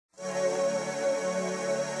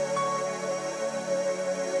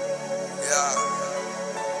Yeah.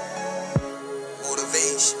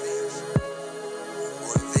 Motivation.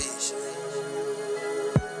 Motivation.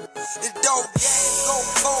 The dope game go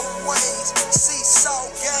both ways. Seesaw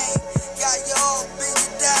game. Got you up in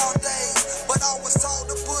your down days. But I was taught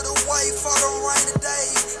to put away for the rainy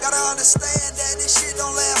days. Gotta understand that this shit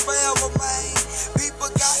don't last forever, man. People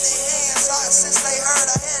got their hands out since they heard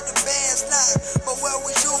I had the bands now. But where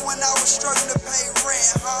was you when I was struggling to pay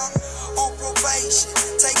rent, huh? On probation,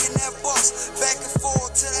 taking that bus back and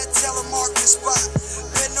forth to that telemarketing spot.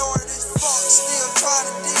 Been ordered as fuck, still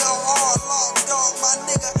trying to deal hard. Locked dog, my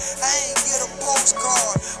nigga, I ain't get a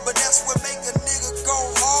postcard, but that's what make a nigga go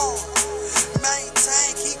hard.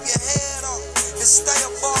 Maintain, keep your head up, and stay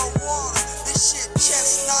above water. This shit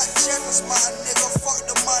chestnut checkers, my nigga. Fuck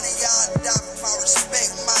the money, y'all die for my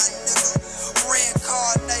respect, my nigga.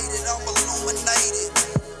 Reincarnated, I'm illuminated.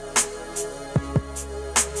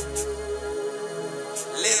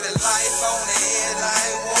 Living life on the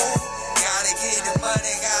headline, whoa. Gotta get the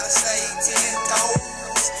money, gotta stay 10 toes.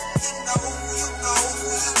 You know, you know,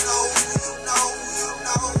 you know, you know, you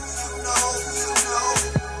know, you know, you know.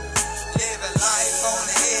 Living life on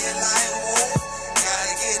the headline, whoa.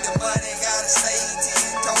 Gotta get the money, gotta stay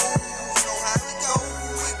 10 toes. You know how we go,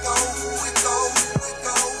 we go, we go, we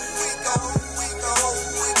go, we go, we go,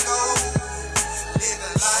 we go.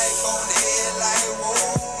 Living life on the headline,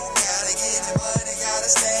 whoa. Gotta get the money, gotta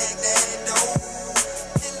stack that dough.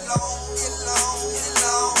 Get long, get long, get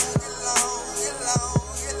long, get long, get long,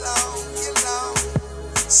 get long, get long.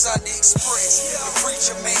 Sunday Express, the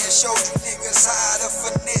preacher man showed you niggas how to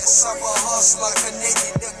finesse. I'm a hustler,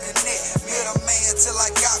 connected to connect. Middleman till I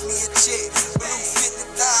got me a check. Blue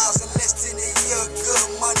 50,000, less than a year. Good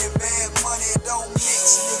money, bad money, don't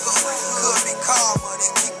mix, nigga. Could be karma,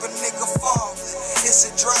 they keep a nigga falling. It's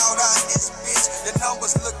a drought out in this bitch. The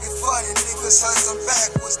numbers looking funny, niggas hustling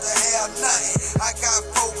backwards to have nothing. I got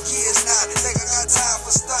 4 kids now, think I got time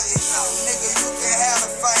for stunting. Nigga, you can have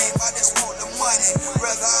the fame, I just want the money.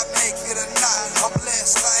 Whether I make it or not, I'm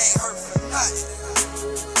blessed, I ain't hurt for nothing.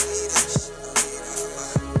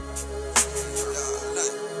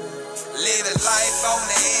 Living life on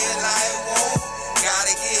the headline, whoa.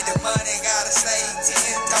 Gotta get the money, gotta stay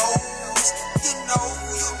 10 toes. You know,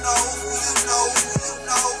 you know, you know, you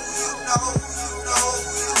know, you know, you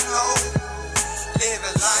know.